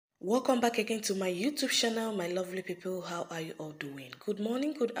Welcome back again to my YouTube channel, my lovely people. How are you all doing? Good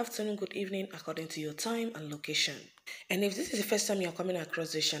morning, good afternoon, good evening, according to your time and location. And if this is the first time you're coming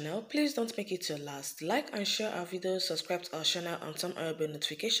across this channel, please don't make it your last. Like and share our videos, subscribe to our channel, and turn on bell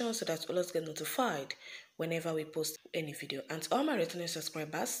notifications so that you always get notified whenever we post any video. And to all my returning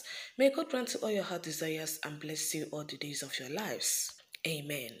subscribers, may God grant you all your heart desires and bless you all the days of your lives.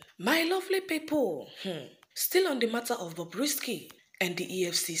 Amen. My lovely people, still on the matter of Bobrisky and the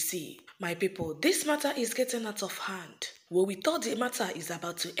EFCC. My people, this matter is getting out of hand. Well, we thought the matter is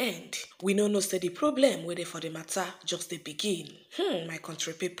about to end. We know no steady problem waiting for the matter just to begin. My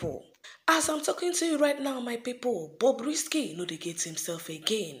country people. As I'm talking to you right now, my people, Bobrisky no dey get himself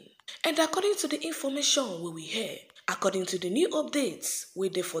again. And according to the information we hear, according to the new updates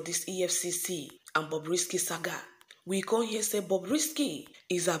waiting for this EFCC and Bobrisky saga, we can hear say Bobrisky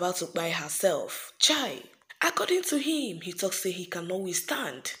is about to buy herself. Chai. According to him, he talks say he cannot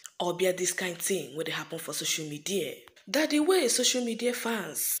withstand or bear this kind of thing when they happen for social media. That the way social media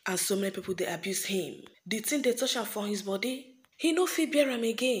fans and so many people they abuse him, the thing they touch him for his body, he no fit bear him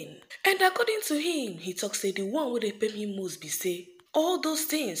again. And according to him, he talks say the one where they pay him most be say all those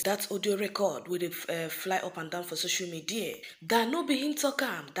things, that audio record where they fly up and down for social media, that no be him talk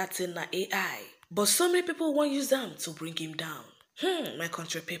am, that's in the AI. But so many people want use them to bring him down. My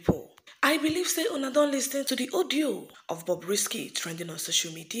country people. I believe say una don listen to the audio of Bobrisky trending on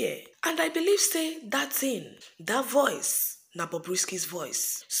social media. And I believe say that thing, that voice, na Bobrisky's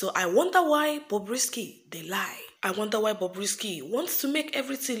voice. So I wonder why Bobrisky they lie. I wonder why Bobrisky wants to make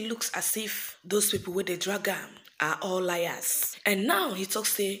everything looks as if those people where they drag him are all liars. And now he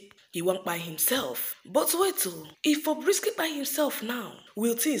talks say he won't by himself. But wait if Bobrisky by himself now,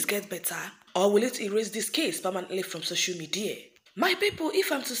 will things get better? Or will it erase this case permanently from social media? My people,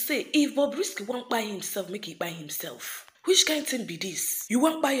 if I'm to say, if Bobrisky won't buy himself, make it by himself. Which kind of thing be this? You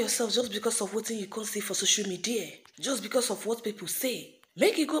won't buy yourself just because of what you can't see for social media, just because of what people say.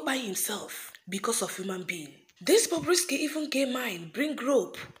 Make it go by himself because of human being. This Bobrisky even get mind, bring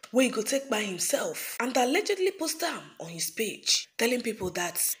rope, where he go take by himself, and allegedly post them on his page, telling people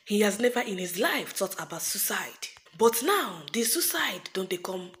that he has never in his life thought about suicide. But now, the suicide don't they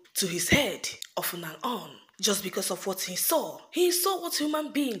come to his head often and on. Just because of what he saw. He saw what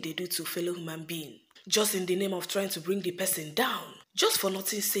human being they do to fellow human being. Just in the name of trying to bring the person down. Just for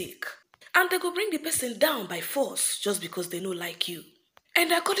nothing's sake. And they go bring the person down by force just because they no like you.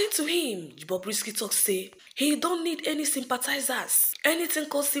 And according to him, Bobrisky talks say, he don't need any sympathizers. Anything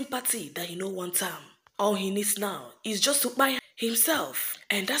called sympathy that he no want time. All he needs now is just to buy himself.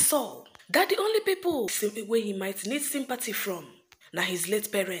 And that's all. That the only people where he might need sympathy from. Now his late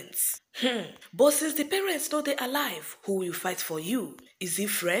parents. But since the parents know they're alive, who will fight for you? Is it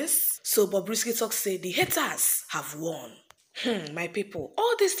friends? So Bobrisky talks say the haters have won. My people,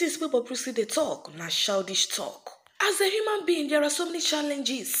 all these things where Bobrisky they talk, na childish talk. As a human being, there are so many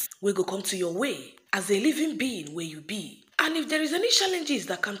challenges wey go come to your way. As a living being where you be. And if there is any challenges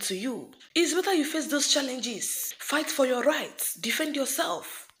that come to you, it's better you face those challenges. Fight for your rights. Defend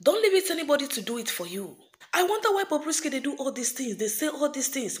yourself. Don't leave it to anybody to do it for you. I wonder why Bobrisky they do all these things. They say all these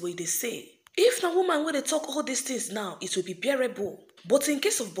things where they say. If na woman where they talk all these things now, it will be bearable. But in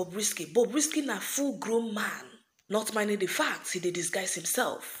case of Bobrisky na full-grown man. Not minding the fact he dey disguise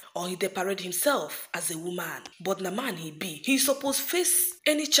himself or he dey parade himself as a woman. But na man he be. He supposed face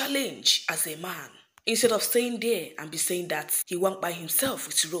any challenge as a man. Instead of staying there and be saying that he won't by himself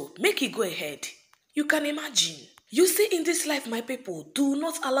with rope. Make he go ahead. You can imagine. You see, in this life, my people, do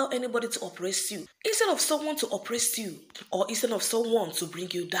not allow anybody to oppress you. Instead of someone to oppress you, or instead of someone to bring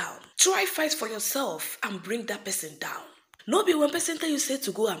you down, try fight for yourself and bring that person down. No be when person tell you say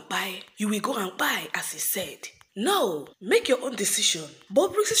to go and buy, you will go and buy as he said. No, make your own decision.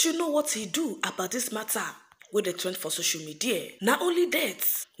 Bobrisky should know what he do about this matter where they trend for social media. Not only that,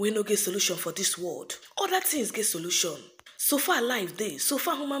 we no get solution for this world. Other things get solution. So far life they, so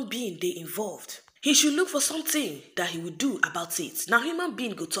far human being they involved. He should look for something that he will do about it. Now human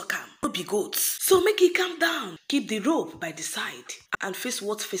being go talk him, no be goats. So make he calm down, keep the rope by the side and face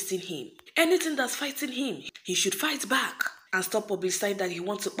what's facing him. Anything that's fighting him, he should fight back and stop publicizing that he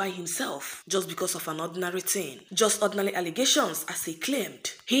wants to buy himself just because of an ordinary thing. Just ordinary allegations as he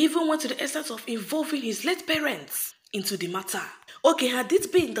claimed. He even went to the extent of involving his late parents into the matter. Okay, had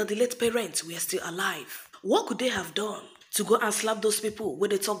it been that the late parents were still alive, what could they have done? To go and slap those people where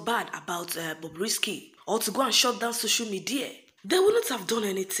they talk bad about Bobrisky, or to go and shut down social media. They wouldn't have done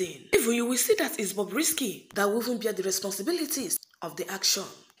anything. Even you will see that it's Bobrisky that will even bear the responsibilities of the action.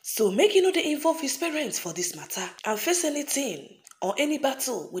 So make they involve his parents for this matter and face anything or any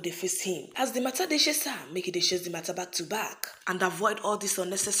battle wey dey face him. As the matter dey chase am, make e dey chase the matter back to back and avoid all this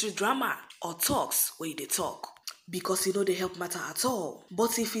unnecessary drama or talks wey e dey talk, because e no dey help matter at all.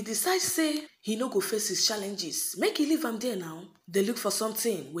 But if he decide say he no go face his challenges, make e leave am there now. Dey look for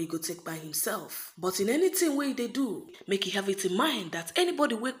something wey e go take by himself. But in anything wey e dey do, make e have it in mind that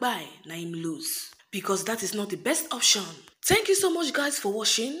anybody wey kpai na him lose, because that is not the best option. Thank you so much guys for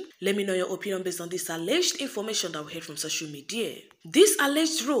watching. Let me know your opinion based on this alleged information that we heard from social media. This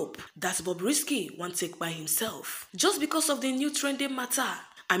alleged rope that Bobrisky want take by himself just because of the new trending matter.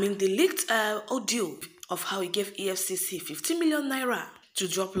 I mean the leaked audio of how he gave EFCC 50 million naira to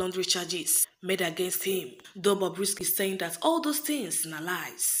drop laundry charges made against him, though Bobrisky is saying that all those things are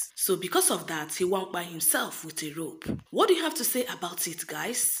lies. So because of that, he won't by himself with a rope. What do you have to say about it,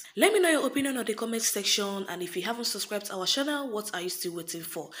 guys? Let me know your opinion on the comment section, and if you haven't subscribed to our channel, what are you still waiting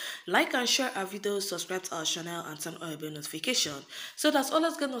for? Like and share our videos, subscribe to our channel, and turn on your bell notification so that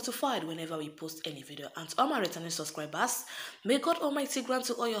always get notified whenever we post any video. And to all my returning subscribers, may God Almighty grant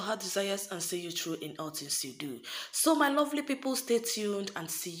you all your heart desires and see you through in all things you do. So my lovely people, stay tuned and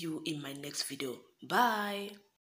see you in my next video. Bye.